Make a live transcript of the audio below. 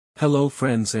Hello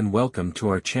friends and welcome to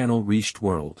our channel Reached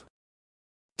World.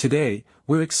 Today,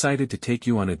 we're excited to take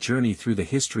you on a journey through the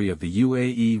history of the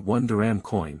UAE One Dirham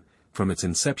coin, from its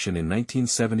inception in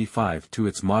 1975 to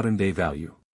its modern-day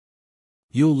value.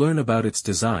 You'll learn about its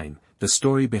design, the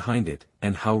story behind it,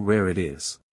 and how rare it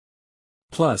is.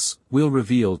 Plus, we'll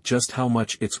reveal just how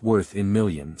much it's worth in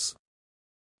millions.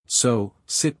 So,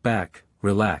 sit back,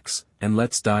 relax, and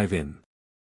let's dive in.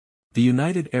 The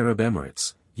United Arab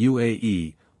Emirates,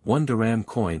 UAE, One Dirham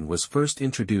coin was first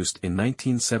introduced in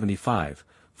 1975,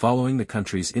 following the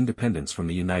country's independence from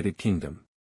the United Kingdom.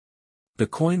 The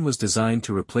coin was designed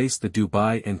to replace the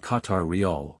Dubai and Qatar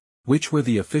Riyal, which were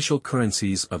the official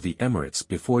currencies of the Emirates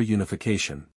before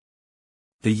unification.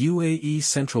 The UAE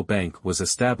Central Bank was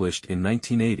established in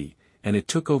 1980, and it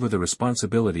took over the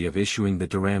responsibility of issuing the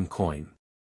dirham coin.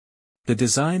 The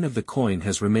design of the coin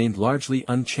has remained largely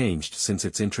unchanged since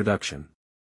its introduction.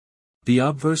 The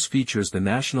obverse features the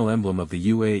national emblem of the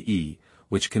UAE,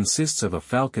 which consists of a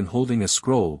falcon holding a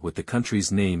scroll with the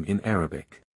country's name in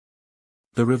Arabic.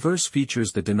 The reverse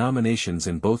features the denominations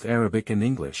in both Arabic and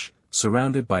English,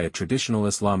 surrounded by a traditional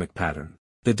Islamic pattern.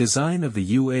 The design of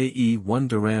the UAE One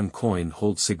Dirham coin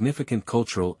holds significant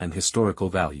cultural and historical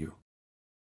value.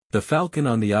 The falcon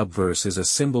on the obverse is a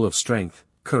symbol of strength,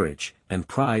 courage, and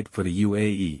pride for the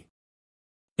UAE.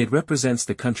 It represents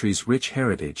the country's rich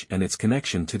heritage and its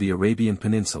connection to the Arabian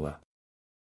Peninsula.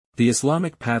 The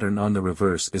Islamic pattern on the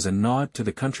reverse is a nod to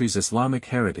the country's Islamic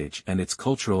heritage and its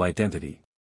cultural identity.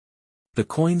 The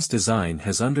coin's design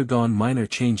has undergone minor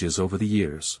changes over the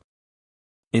years.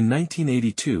 In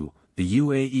 1982, the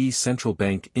UAE Central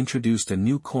Bank introduced a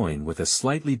new coin with a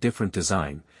slightly different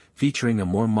design, featuring a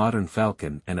more modern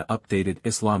falcon and an updated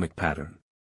Islamic pattern.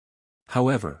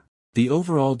 However, the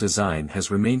overall design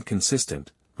has remained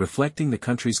consistent, reflecting the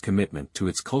country's commitment to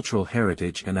its cultural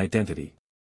heritage and identity.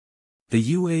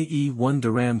 The UAE One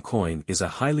Dirham coin is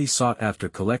a highly sought-after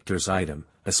collector's item,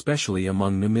 especially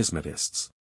among numismatists.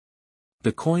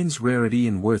 The coin's rarity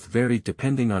and worth varied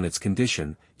depending on its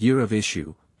condition, year of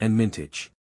issue, and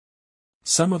mintage.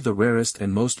 Some of the rarest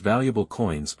and most valuable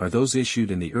coins are those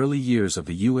issued in the early years of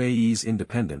the UAE's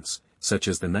independence, such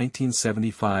as the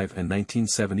 1975 and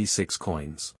 1976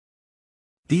 coins.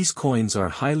 These coins are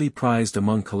highly prized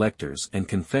among collectors and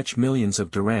can fetch millions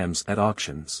of dirhams at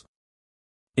auctions.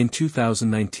 In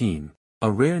 2019, a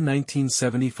rare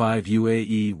 1975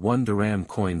 UAE One Dirham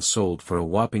coin sold for a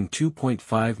whopping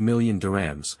 2.5 million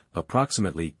dirhams,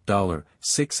 approximately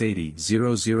 $680,000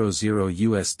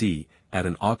 USD, at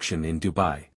an auction in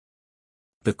Dubai.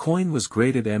 The coin was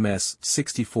graded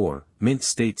MS-64, Mint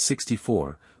State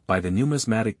 64, by the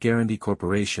Numismatic Guarantee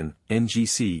Corporation,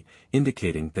 NGC,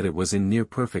 indicating that it was in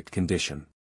near-perfect condition.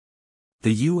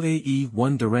 The UAE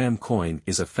One Dirham coin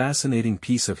is a fascinating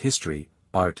piece of history,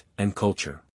 art, and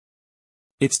culture.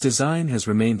 Its design has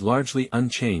remained largely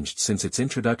unchanged since its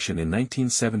introduction in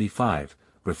 1975,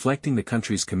 reflecting the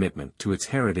country's commitment to its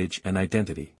heritage and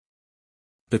identity.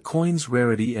 The coin's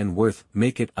rarity and worth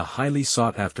make it a highly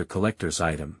sought-after collector's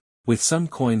item, with some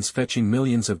coins fetching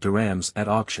millions of dirhams at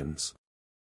auctions.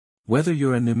 Whether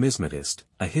you're a numismatist,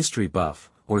 a history buff,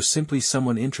 or simply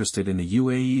someone interested in the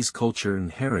UAE's culture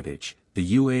and heritage,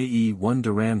 the UAE One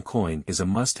Dirham coin is a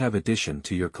must-have addition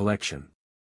to your collection.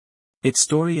 Its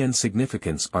story and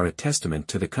significance are a testament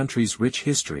to the country's rich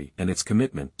history and its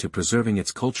commitment to preserving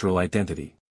its cultural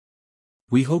identity.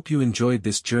 We hope you enjoyed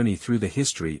this journey through the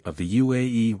history of the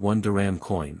UAE One Dirham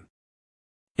coin.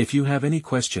 If you have any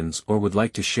questions or would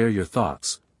like to share your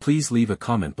thoughts, please leave a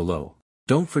comment below.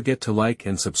 Don't forget to like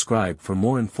and subscribe for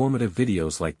more informative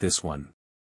videos like this one.